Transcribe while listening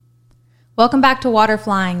Welcome back to Water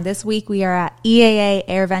Flying. This week we are at EAA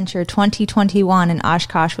AirVenture 2021 in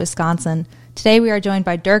Oshkosh, Wisconsin. Today we are joined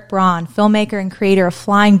by Dirk Braun, filmmaker and creator of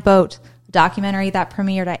Flying Boat, a documentary that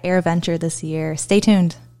premiered at AirVenture this year. Stay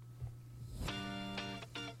tuned.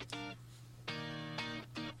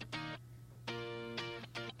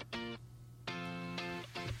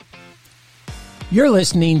 You're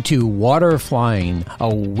listening to Water Flying,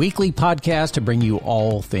 a weekly podcast to bring you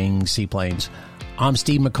all things seaplanes. I'm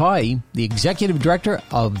Steve McCoy, the Executive Director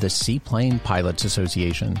of the Seaplane Pilots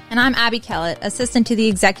Association. And I'm Abby Kellett, Assistant to the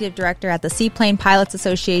Executive Director at the Seaplane Pilots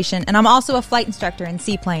Association, and I'm also a flight instructor in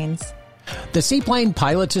seaplanes. The Seaplane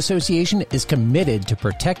Pilots Association is committed to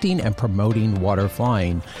protecting and promoting water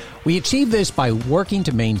flying. We achieve this by working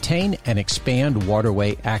to maintain and expand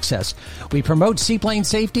waterway access. We promote seaplane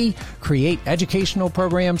safety, create educational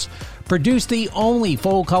programs, produce the only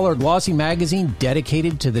full-color glossy magazine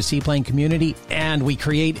dedicated to the seaplane community, and we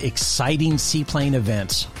create exciting seaplane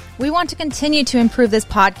events. We want to continue to improve this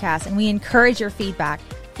podcast, and we encourage your feedback.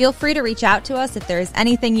 Feel free to reach out to us if there is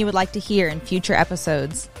anything you would like to hear in future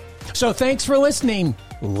episodes. So thanks for listening.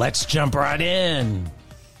 Let's jump right in.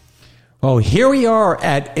 Oh, here we are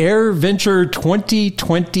at AirVenture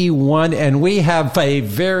 2021, and we have a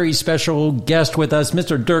very special guest with us,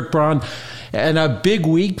 Mr. Dirk Braun, and a big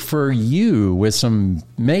week for you with some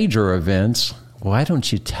major events. Why don't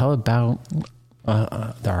you tell about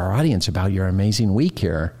our audience about your amazing week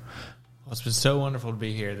here? Well, it's been so wonderful to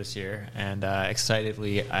be here this year, and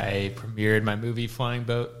excitedly, I premiered my movie Flying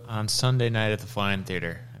Boat on Sunday night at the Flying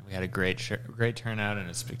Theater. We had a great turnout, and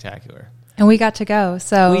it's spectacular. And we got to go.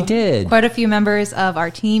 So we did. Quite a few members of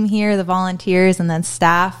our team here, the volunteers, and then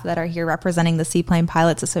staff that are here representing the Seaplane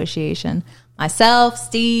Pilots Association. Myself,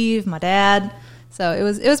 Steve, my dad. So it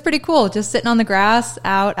was pretty cool, just sitting on the grass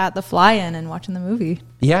out at the fly-in and watching the movie.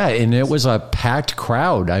 Yeah, and it was a packed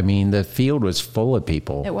crowd. I mean, the field was full of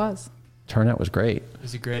people. It was. Turnout was great. It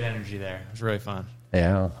was a great energy there. It was really fun.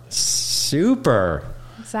 Yeah. Super.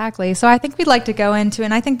 Exactly. So I think we'd like to go into,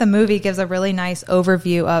 and I think the movie gives a really nice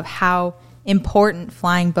overview of how important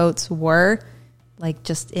flying boats were, like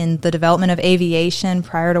just in the development of aviation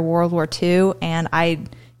prior to World War II. And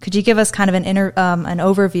could you give us kind of an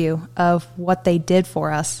overview of what they did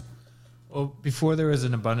for us? Well, before there was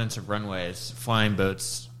an abundance of runways, flying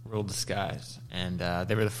boats ruled the skies, and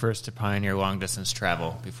they were the first to pioneer long-distance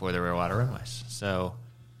travel before there were a lot of runways. So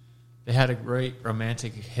they had a great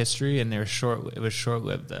romantic history, and it was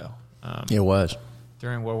short-lived, though. It was.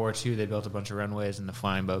 During World War II, they built a bunch of runways, and the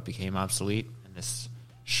flying boat became obsolete. And this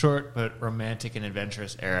short but romantic and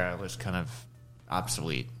adventurous era was kind of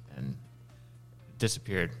obsolete and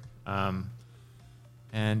disappeared. And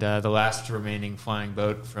the last remaining flying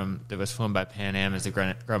boat that was flown by Pan Am is the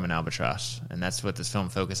Grumman Albatross, and that's what this film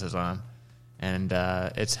focuses on. And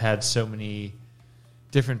it's had so many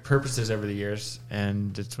different purposes over the years,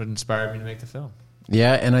 and it's what inspired me to make the film.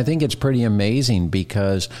 Yeah, and I think it's pretty amazing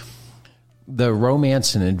because the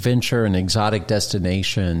romance and adventure and exotic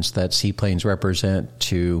destinations that seaplanes represent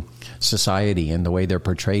to society and the way they're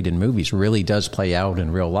portrayed in movies really does play out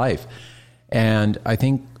in real life. And I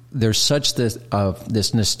think there's such this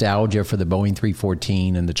nostalgia for the Boeing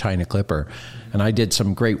 314 and the China Clipper. And I did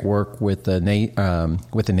some great work with the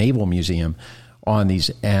Naval Museum on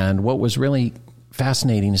these. And what was really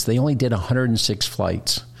fascinating is they only did 106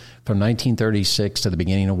 flights from 1936 to the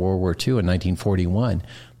beginning of World War II in 1941.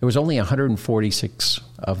 There was only 146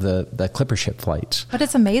 of the clipper ship flights. But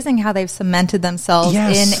it's amazing how they've cemented themselves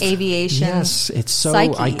in aviation. Yes, it's so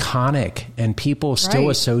psyche. Iconic, and people still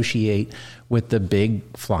associate with the big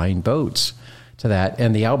flying boats to that.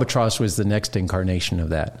 And the Albatross was the next incarnation of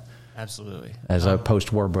that. Absolutely. As a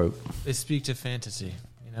post-war boat. They speak to fantasy.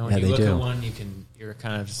 You know, when you look at one, you're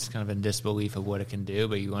kind of in disbelief of what it can do,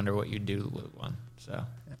 but you wonder what you'd do with one. So.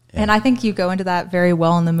 And I think you go into that very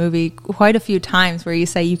well in the movie quite a few times where you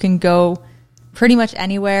say you can go pretty much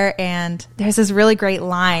anywhere, and there's this really great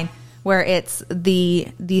line where it's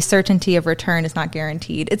the certainty of return is not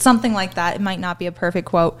guaranteed. It's something like that. It might not be a perfect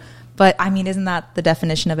quote, but I mean, isn't that the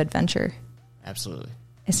definition of adventure? Absolutely.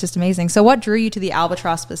 It's just amazing. So what drew you to the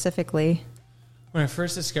Albatross specifically? When I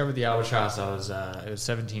first discovered the Albatross, it was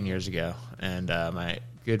 17 years ago, and my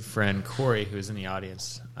good friend Corey, who was in the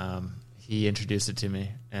audience, he introduced it to me,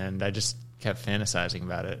 and I just kept fantasizing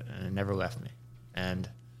about it, and it never left me. And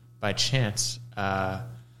by chance,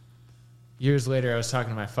 years later, I was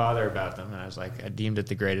talking to my father about them, and I was like, I deemed it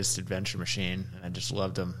the greatest adventure machine, and I just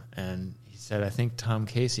loved them. And he said, I think Tom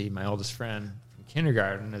Casey, my oldest friend from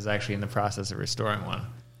kindergarten, is actually in the process of restoring one.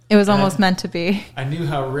 It was almost meant to be. I knew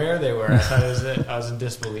how rare they were. I thought I was in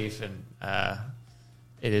disbelief, and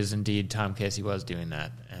it is indeed Tom Casey was doing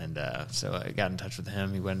that. And so I got in touch with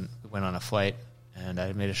him. We went on a flight, and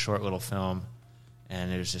I made a short little film,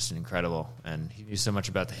 and it was just incredible. And he knew so much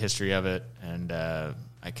about the history of it, and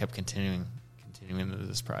I kept continuing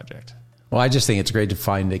this project. Well, I just think it's great to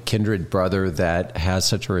find a kindred brother that has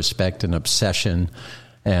such a respect and obsession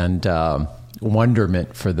and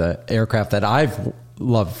wonderment for the aircraft that I've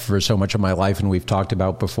loved for so much of my life, and we've talked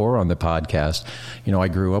about before on the podcast. You know, I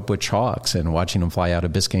grew up with Chalks and watching them fly out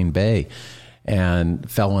of Biscayne Bay and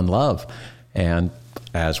fell in love. And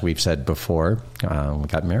as we've said before, we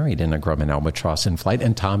got married in a Grumman Albatross in flight,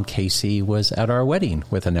 and Tom Casey was at our wedding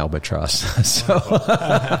with an Albatross, so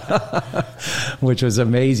which was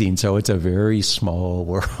amazing. So it's a very small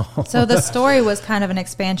world. So the story was kind of an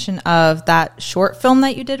expansion of that short film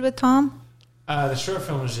that you did with Tom? The short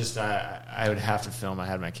film was just I would have to film. I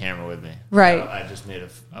had my camera with me. Right. So I just made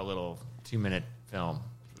a little 2-minute film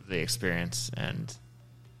of the experience, and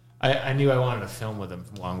I knew I wanted to film with him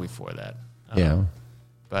long before that. Yeah.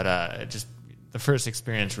 But the first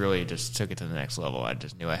experience really just took it to the next level. I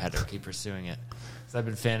just knew I had to keep pursuing it. So I've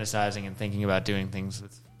been fantasizing and thinking about doing things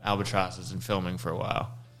with albatrosses and filming for a while.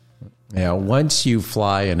 Yeah, once you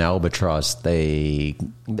fly an albatross,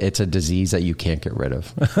 it's a disease that you can't get rid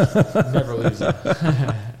of. Never lose it.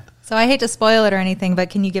 So I hate to spoil it or anything, but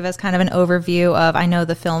can you give us kind of an overview of, I know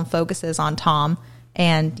the film focuses on Tom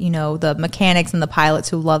and, you know, the mechanics and the pilots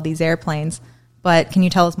who love these airplanes, but can you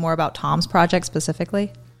tell us more about Tom's project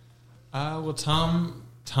specifically? Well, Tom,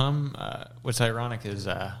 what's ironic is,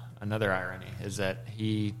 another irony is that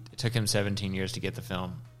it took him 17 years to get the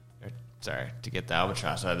film, to get the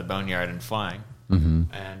albatross out of the boneyard and flying. Mm-hmm.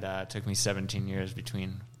 And it took me 17 years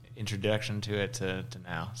between introduction to it to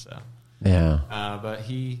now. So yeah. But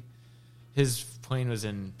his plane was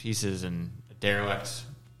in pieces and a derelict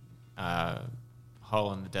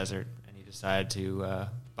hull in the desert, and he decided to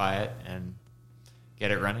buy it and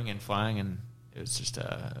get it running and flying, and it was just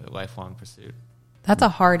a lifelong pursuit. That's a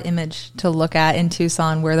hard image to look at in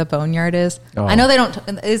Tucson where the boneyard is. Oh. I know they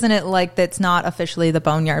don't, isn't it like that's not officially the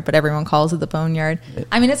boneyard, but everyone calls it the boneyard.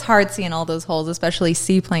 I mean, it's hard seeing all those holes, especially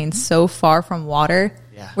seaplanes so far from water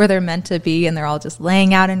where they're meant to be, and they're all just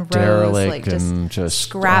laying out in rows, derelict, like and just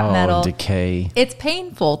scrap metal. Decay. It's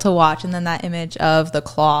painful to watch, and then that image of the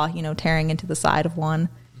claw, you know, tearing into the side of one.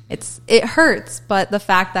 It hurts, but the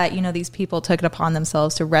fact that, you know, these people took it upon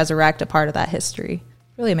themselves to resurrect a part of that history,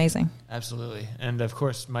 really amazing. Absolutely. And of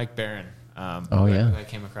course, Mike Barron, who I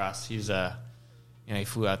came across, he's he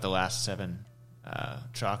flew out the last 7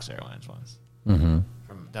 Chalks Airlines once. Mm-hmm.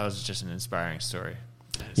 That was just an inspiring story.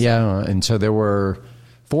 Yeah, and so there were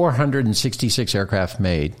 466 aircraft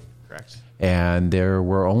made. Correct. And there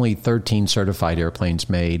were only 13 certified airplanes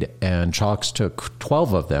made, and Chalks took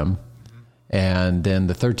 12 of them, and then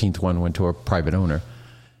the 13th one went to a private owner.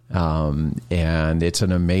 And it's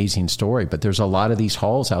an amazing story, but there's a lot of these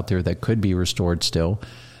hulls out there that could be restored still.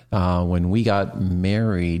 When we got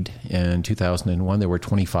married in 2001, there were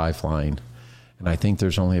 25 flying, and I think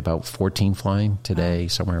there's only about 14 flying today,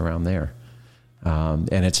 somewhere around there.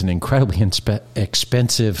 And it's an incredibly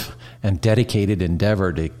expensive and dedicated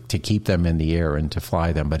endeavor to keep them in the air and to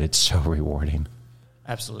fly them, but it's so rewarding.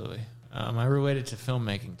 Absolutely. I relate it to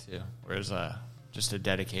filmmaking too, whereas just a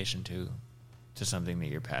dedication to something that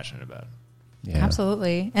you're passionate about. Yeah.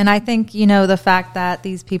 Absolutely. And I think, you know, the fact that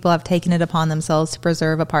these people have taken it upon themselves to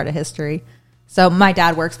preserve a part of history. So my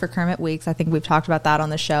dad works for Kermit Weeks. I think we've talked about that on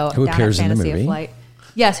the show. Who appears in the movie. Flight.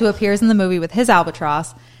 Yes, who appears in the movie with his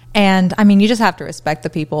albatross. And I mean, you just have to respect the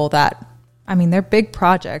people that, I mean, they're big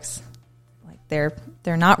projects. Like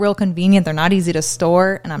they're not real convenient. They're not easy to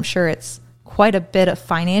store. And I'm sure it's quite a bit of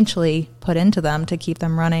financially put into them to keep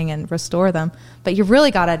them running and restore them. But you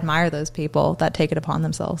really got to admire those people that take it upon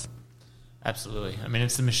themselves. Absolutely. I mean,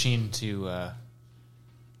 it's the machine to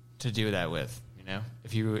do that with, you know,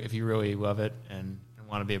 if you really love it and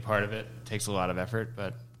want to be a part of it, it takes a lot of effort,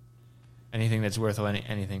 but anything that's worth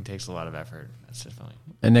anything takes a lot of effort. That's definitely.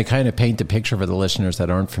 And to kind of paint the picture for the listeners that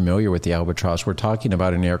aren't familiar with the Albatross, we're talking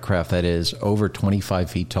about an aircraft that is over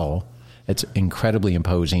 25 feet tall. It's incredibly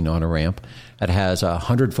imposing on a ramp. It has a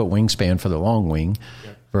 100-foot wingspan for the long wing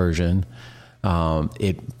version.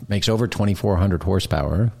 It makes over 2,400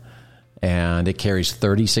 horsepower, and it carries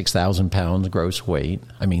 36,000 pounds gross weight.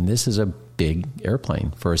 I mean, this is a big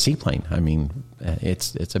airplane for a seaplane. I mean,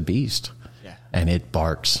 it's a beast, and it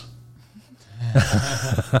barks.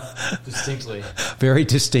 Distinctly. Very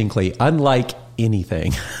distinctly, unlike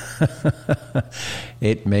anything.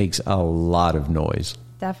 It makes a lot of noise.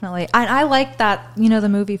 Definitely. I like that, you know, the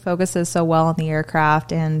movie focuses so well on the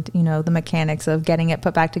aircraft and, you know, the mechanics of getting it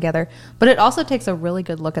put back together. But it also takes a really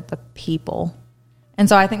good look at the people. And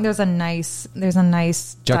so I think there's a nice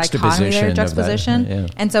Juxtaposition juxtaposition. of that, yeah.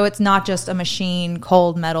 And so it's not just a machine,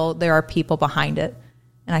 cold metal. There are people behind it.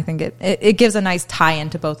 And I think it gives a nice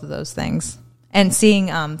tie-in to both of those things. And seeing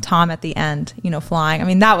Tom at the end, flying, I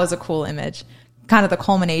mean, that was a cool image. Kind of the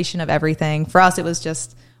culmination of everything. For us, it was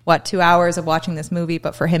just, 2 hours of watching this movie.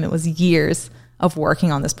 But for him, it was years of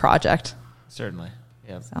working on this project. Certainly.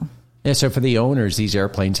 Yeah. So for the owners, these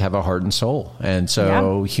airplanes have a heart and soul. And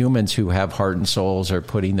so humans who have heart and souls are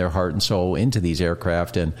putting their heart and soul into these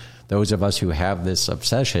aircraft. And those of us who have this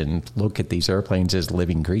obsession look at these airplanes as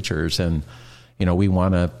living creatures. And, we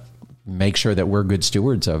want to make sure that we're good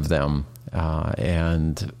stewards of them.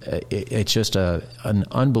 And it's just an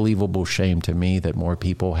unbelievable shame to me that more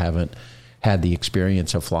people haven't had the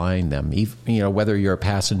experience of flying them. Whether you're a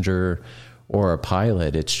passenger or a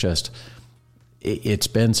pilot, it's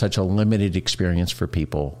been such a limited experience for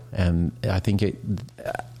people. And I think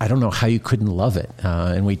I don't know how you couldn't love it.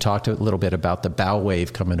 And we talked a little bit about the bow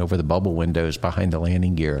wave coming over the bubble windows behind the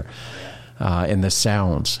landing gear, and the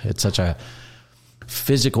sounds. It's such a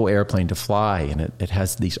physical airplane to fly, and it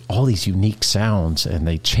has all these unique sounds, and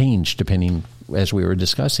they change depending, as we were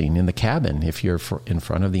discussing, in the cabin. If you're in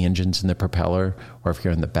front of the engines and the propeller, or if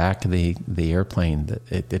you're in the back of the airplane,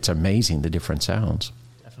 it's amazing, the different sounds.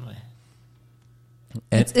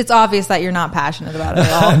 It's obvious that you're not passionate about it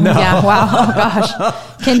at all. No. Yeah, wow. Oh,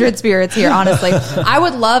 gosh. Kindred spirits here, honestly. I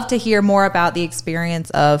would love to hear more about the experience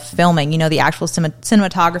of filming, the actual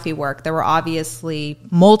cinematography work. There were obviously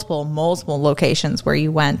multiple locations where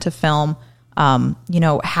you went to film.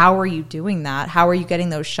 How are you doing that? How are you getting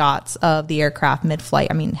those shots of the aircraft mid-flight?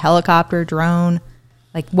 I mean, helicopter, drone,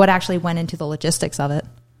 what actually went into the logistics of it?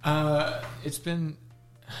 It's been,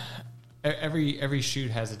 every shoot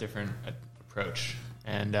has a different approach,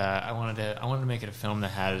 and I wanted to make it a film that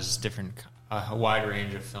has a wide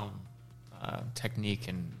range of film technique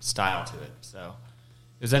and style to it. So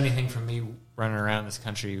it was anything from me running around this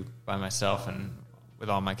country by myself and with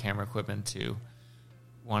all my camera equipment to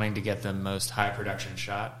wanting to get the most high production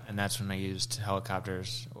shot, and that's when I used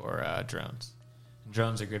helicopters or drones. And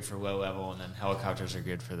drones are good for low level, and then helicopters are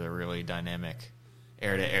good for the really dynamic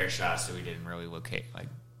air-to-air shots that we didn't really locate,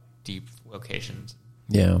 deep locations.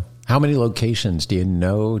 Yeah. How many locations do you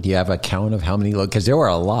know? Do you have a count of how many? Because there were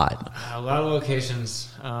a lot. A lot of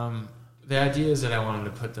locations. The idea is that I wanted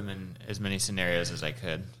to put them in as many scenarios as I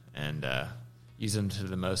could and use them to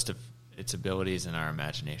the most of its abilities and our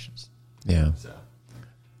imaginations. Yeah. So,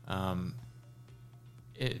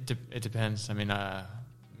 it depends. I mean,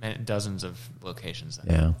 dozens of locations.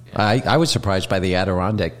 Yeah. I was surprised by the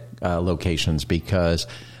Adirondack locations because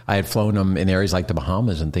I had flown them in areas like the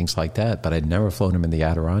Bahamas and things like that, but I'd never flown them in the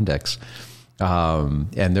Adirondacks.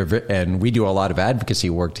 And we do a lot of advocacy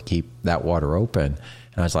work to keep that water open.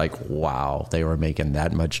 And I was like, wow, they were making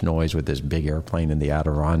that much noise with this big airplane in the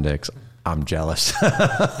Adirondacks. I'm jealous.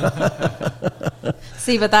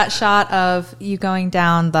 See, but that shot of you going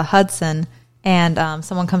down the Hudson and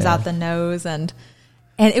someone comes out the nose and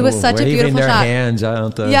it was such a beautiful their shot. Hands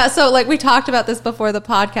out the... Yeah, so we talked about this before the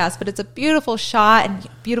podcast, but it's a beautiful shot and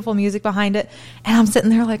beautiful music behind it. And I'm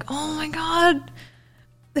sitting there oh my God,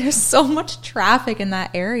 there's so much traffic in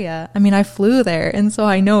that area. I mean, I flew there, and so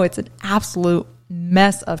I know it's an absolute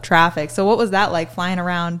mess of traffic. So what was that like flying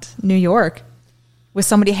around New York with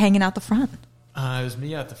somebody hanging out the front? It was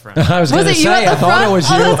me at the front. I was going to say, I thought it was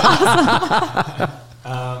you. That's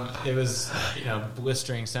awesome. It was,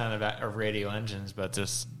 blistering sound of radio engines, but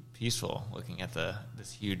just peaceful looking at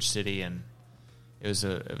this huge city, and it was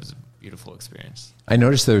a beautiful experience. I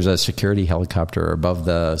noticed there's a security helicopter above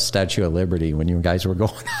the Statue of Liberty when you guys were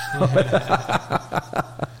going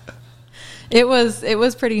out. It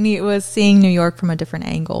was pretty neat. It was seeing New York from a different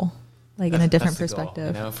angle, in a different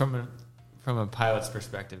perspective. From a pilot's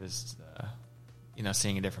perspective is,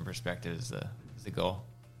 seeing a different perspective is the goal.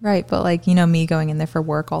 Right, but me going in there for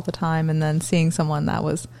work all the time and then seeing someone that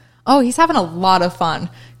was, he's having a lot of fun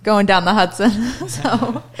going down the Hudson.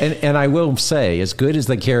 So, and I will say, as good as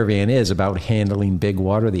the Caravan is about handling big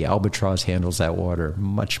water, the Albatross handles that water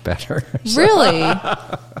much better. Really?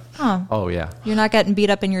 Huh. Oh, yeah. You're not getting beat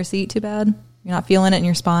up in your seat too bad? You're not feeling it in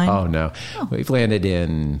your spine? Oh, no. We've landed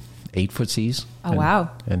in 8-foot seas. Oh, wow.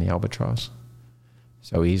 In the Albatross.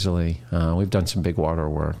 So easily. We've done some big water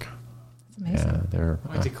work. Amazing. Yeah,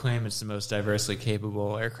 I like to claim it's the most diversely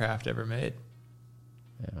capable aircraft ever made.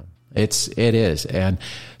 Yeah, it is, and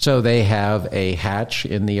so they have a hatch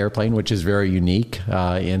in the airplane, which is very unique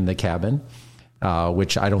in the cabin,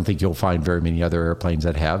 which I don't think you'll find very many other airplanes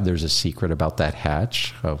that have. There's a secret about that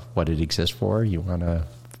hatch of what it exists for. You want to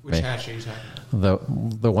which hatch are you talking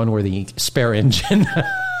about? The one where the spare engine.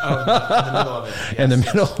 Oh, in the middle of it. Yes. In the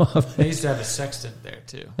middle of They it. used to have a sextant there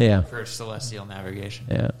too. Yeah. For celestial navigation.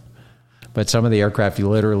 Yeah. But some of the aircraft, you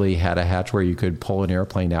literally had a hatch where you could pull an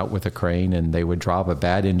airplane out with a crane, and they would drop a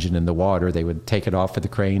bad engine in the water. They would take it off with the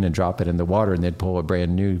crane and drop it in the water, and they'd pull a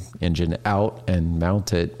brand new engine out and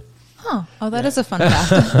mount it. Huh. Oh, that is a fun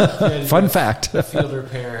fact. Fun fact. Field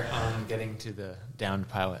repair on getting to the downed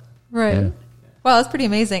pilot. Right. Yeah. Well, that's pretty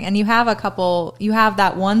amazing. And you have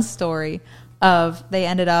that one story of they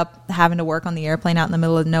ended up having to work on the airplane out in the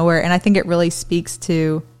middle of nowhere. And I think it really speaks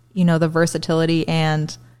to, the versatility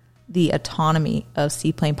and the autonomy of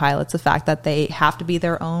seaplane pilots. The fact that they have to be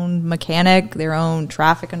their own mechanic, their own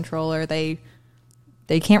traffic controller. They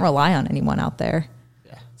can't rely on anyone out there.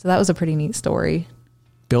 Yeah. So that was a pretty neat story.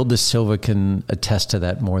 Bill De Silva can attest to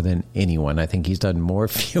that more than anyone. I think he's done more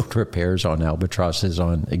field repairs on Albatrosses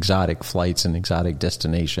on exotic flights and exotic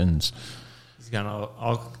destinations. He's gone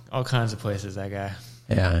all kinds of places, that guy.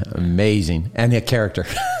 Yeah, amazing. And a character.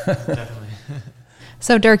 Definitely.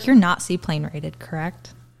 So, Dirk, you're not seaplane rated,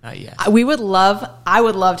 correct? Not yet. I would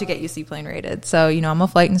love to get you seaplane rated. So, I'm a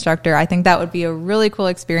flight instructor. I think that would be a really cool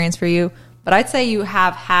experience for you. But I'd say you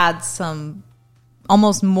have had some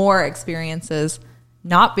almost more experiences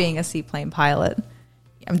not being a seaplane pilot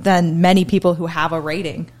than many people who have a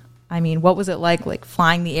rating. I mean, what was it like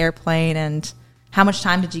flying the airplane, and how much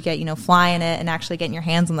time did you get, flying it and actually getting your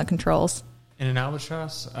hands on the controls? In an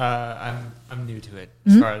Albatross, I'm new to it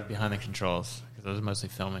as far as behind the controls, because I was mostly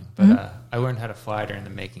filming. But I learned how to fly during the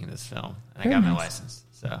making of this film, and Very I got my nice. license.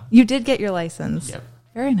 So You did get your license. Yep.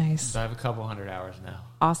 Very nice. So I have a couple 100 hours now.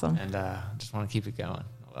 Awesome. And just want to keep it going.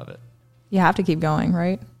 I love it. You have to keep going,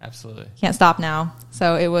 right? Absolutely. Can't stop now.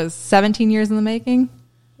 So it was 17 years in the making,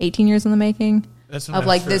 18 years in the making That's when of I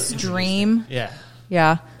like first this introduced dream. it. Yeah.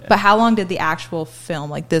 Yeah. But how long did the actual film,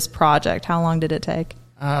 like this project, how long did it take?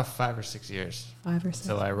 5 or 6 years. 5 or 6.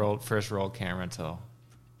 So I first rolled camera till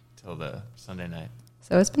the Sunday night.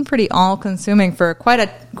 So it's been pretty all-consuming for quite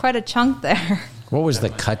a chunk there. What was the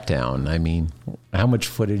cut down? I mean, how much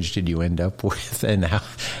footage did you end up with? And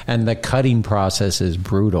the cutting process is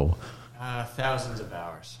brutal. Thousands of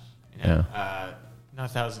hours.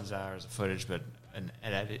 Not thousands of hours of footage, but an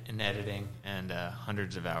editing and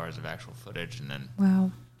hundreds of hours of actual footage, and then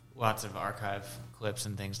Wow. lots of archive clips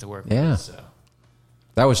and things to work Yeah. with. So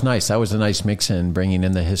That was nice. That was a nice mix in, bringing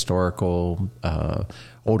in the historical,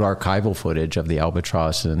 old archival footage of the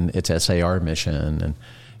Albatross and its SAR mission and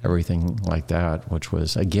everything like that, which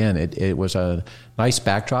was, again, it was a nice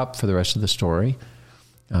backdrop for the rest of the story,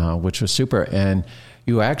 which was super. And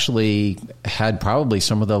you actually had probably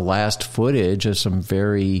some of the last footage of some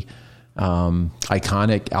very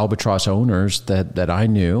iconic Albatross owners that I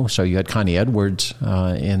knew. So you had Connie Edwards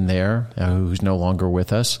in there, who's no longer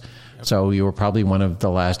with us. Yep. So you were probably one of the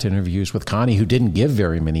last interviews with Connie, who didn't give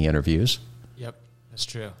very many interviews. Yep, that's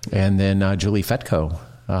true. And then Julie Fetko,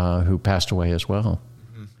 who passed away as well.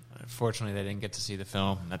 Mm-hmm. Unfortunately, they didn't get to see the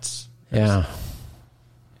film. Yeah.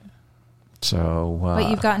 So, But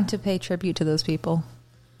you've gotten to pay tribute to those people.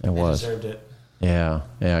 It was. They deserved it.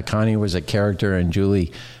 Yeah. Connie was a character, and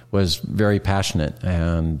Julie was very passionate.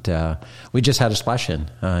 And we just had a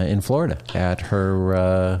splash-in Florida at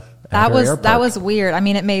her. That was weird. I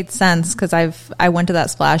mean, it made sense because I went to that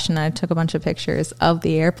splash and I took a bunch of pictures of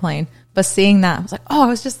the airplane. But seeing that, I was like, oh, I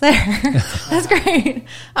was just there. That's great.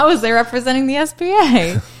 I was there representing the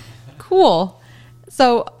SPA. Cool.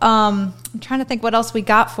 So I'm trying to think what else we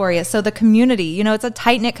got for you. So the community, it's a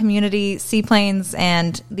tight-knit community, seaplanes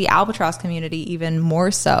and the Albatross community even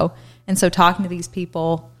more so. And so talking to these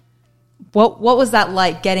people, what was that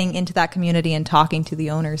like, getting into that community and talking to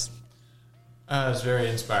the owners? It was very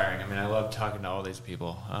inspiring. I mean, I love talking to all these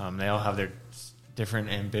people. They all have their different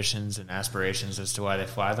ambitions and aspirations as to why they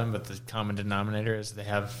fly them, but the common denominator is they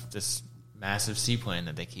have this massive seaplane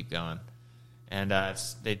that they keep going. And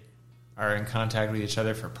they are in contact with each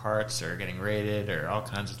other for parts or getting rated or all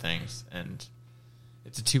kinds of things. And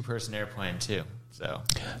it's a 2-person airplane, too. So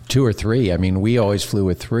 2 or 3. I mean, we always flew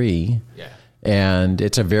with 3. Yeah. And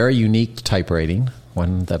it's a very unique type rating,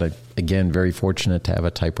 one that, again, very fortunate to have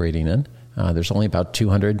a type rating in. There's only about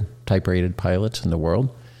 200 type-rated pilots in the world,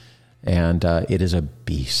 and it is a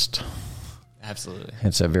beast. Absolutely.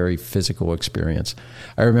 It's a very physical experience.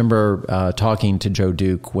 I remember talking to Joe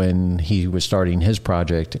Duke when he was starting his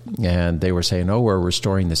project, and they were saying, we're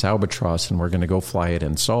restoring this Albatross, and we're going to go fly it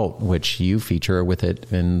in Salt, which you feature with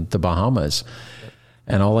it in the Bahamas.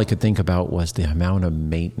 And all I could think about was the amount of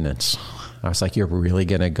maintenance. I was like, you're really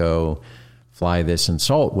going to go fly this in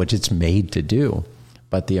Salt, which it's made to do.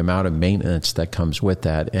 But the amount of maintenance that comes with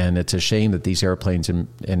that, and it's a shame that these airplanes in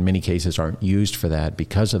many cases aren't used for that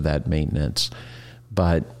because of that maintenance.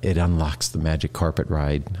 but it unlocks the magic carpet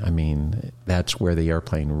ride. I mean, that's where the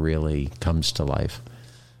airplane really comes to life.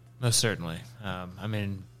 Most certainly. I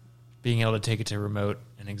mean, being able to take it to remote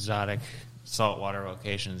and exotic saltwater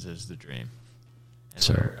locations is the dream. And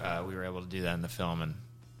So- we were able to do that in the film and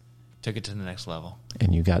took it to the next level.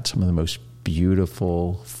 And you got some of the most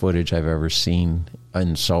beautiful footage I've ever seen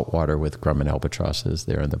in saltwater with Grumman albatrosses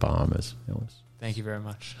there in the Bahamas. It was Thank you very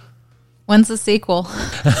much. When's the sequel?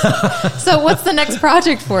 So what's the next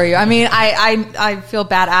project for you? I mean, I feel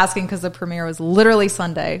bad asking because the premiere was literally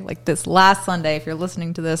Sunday, like this last Sunday. If you're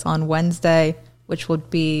listening to this on Wednesday, which would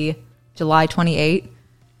be July 28th,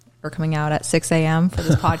 we're coming out at 6 a.m. for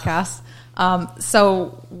this podcast.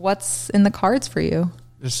 So what's in the cards for you?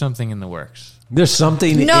 There's something in the works. There's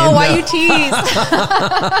something. No, in why the- you tease?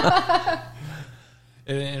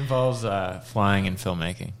 It involves flying and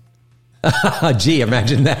filmmaking. Gee,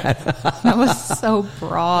 imagine that. That was so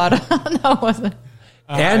broad. No, it wasn't.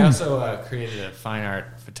 And- I also created a fine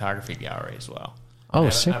art photography gallery as well. Oh, I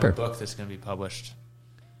have super. a book that's going to be published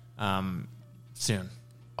soon.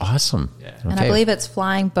 Awesome. Yeah. And I believe it's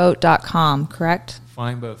flyingboat.com, correct?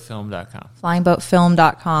 Flyingboatfilm.com.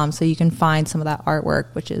 Flyingboatfilm.com, so you can find some of that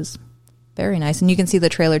artwork, which is very nice. And you can see the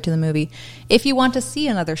trailer to the movie. If you want to see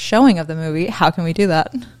another showing of the movie, how can we do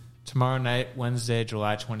that? Tomorrow night, Wednesday,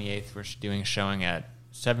 July 28th, we're doing a showing at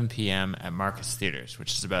 7 p.m. at Marcus Theaters,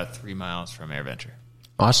 which is about 3 miles from AirVenture.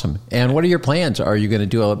 Awesome. And what are your plans? Are you going to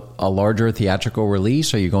do a larger theatrical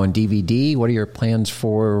release? Are you going DVD? What are your plans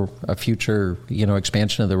for a future,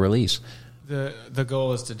 expansion of the release? The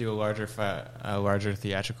goal is to do a larger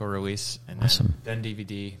theatrical release, and Awesome. then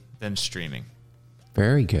DVD, then streaming.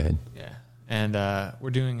 Very good. Yeah, and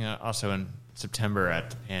we're doing also in September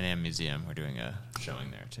at the Pan Am Museum. We're doing a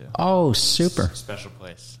showing there too. Oh, super. Special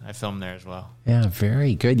place. I filmed there as well. Yeah,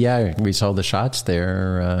 very good. Yeah, we saw the shots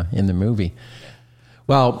there in the movie.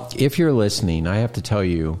 Well, if you're listening, I have to tell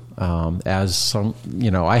you, as some,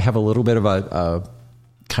 I have a little bit of a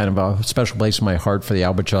kind of a special place in my heart for the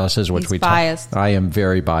albatrosses, which He's biased. I am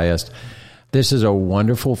very biased. This is a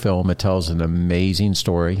wonderful film. It tells an amazing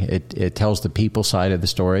story. It tells the people side of the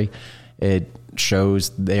story. It shows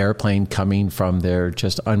the airplane coming from their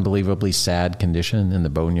just unbelievably sad condition in the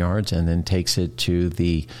boneyards, and then takes it to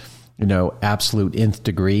the absolute nth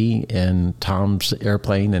degree in Tom's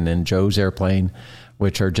airplane and in Joe's airplane,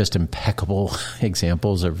 which are just impeccable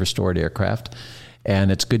examples of restored aircraft.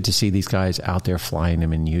 And it's good to see these guys out there flying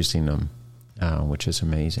them and using them, which is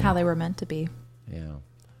amazing. How they were meant to be. Yeah.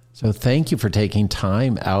 So thank you for taking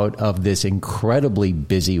time out of this incredibly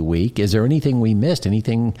busy week. Is there anything we missed?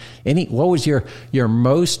 What was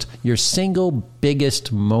your single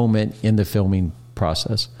biggest moment in the filming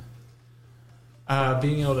process?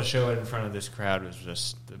 Being able to show it in front of this crowd was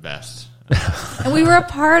just the best. And we were a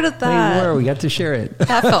part of that. We got to share it.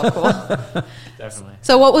 That felt cool. Definitely.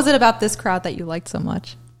 So what was it about this crowd that you liked so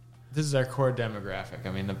much? This is our core demographic.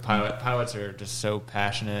 I mean, the pilots are just so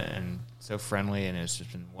passionate and so friendly, and it's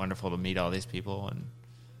just been wonderful to meet all these people. And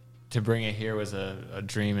to bring it here was a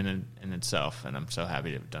dream in itself, and I'm so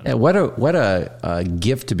happy to have done it. Yeah, what a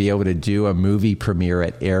gift to be able to do a movie premiere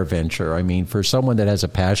at AirVenture. I mean, for someone that has a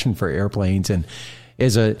passion for airplanes and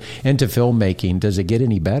is into filmmaking, does it get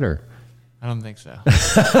any better? I don't think so.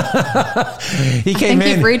 He I came think in.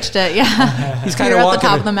 you've reached it, yeah. He's kind You're of at walking. the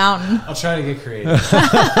top of the mountain. I'll try to get creative.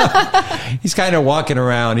 He's kind of walking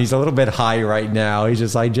around. He's a little bit high right now. He's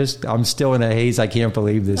just, I'm still in a haze. I can't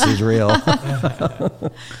believe this is real.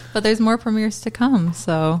 But there's more premieres to come,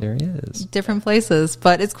 so There he is. different places.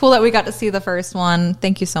 But it's cool that we got to see the first one.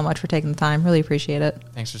 Thank you so much for taking the time. Really appreciate it.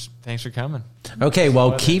 Thanks for coming. Okay,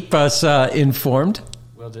 well, keep us informed.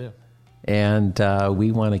 Will do. And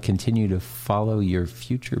we want to continue to follow your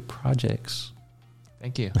future projects.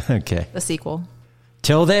 Thank you. Okay. The sequel.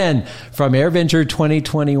 Till then, from AirVenture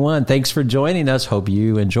 2021, thanks for joining us. Hope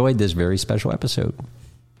you enjoyed this very special episode.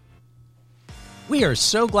 We are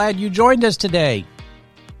so glad you joined us today.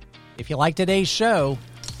 If you like today's show,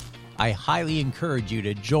 I highly encourage you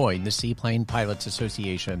to join the Seaplane Pilots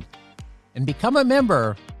Association and become a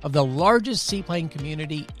member of the largest seaplane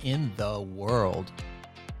community in the world.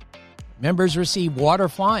 Members receive Water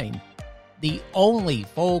Flying, the only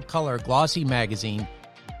full-color glossy magazine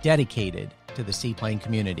dedicated to the seaplane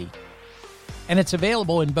community. And it's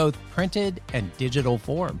available in both printed and digital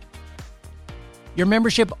form. Your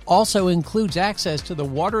membership also includes access to the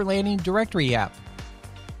Water Landing Directory app,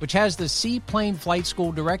 which has the Seaplane Flight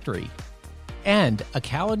School Directory and a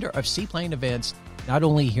calendar of seaplane events not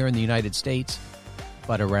only here in the United States,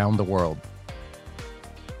 but around the world.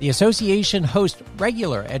 The association hosts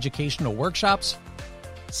regular educational workshops,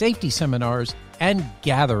 safety seminars, and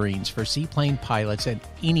gatherings for seaplane pilots and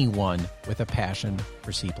anyone with a passion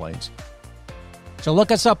for seaplanes. So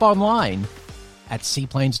look us up online at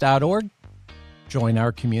seaplanes.org, join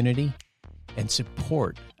our community, and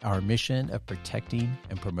support our mission of protecting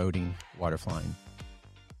and promoting waterflying.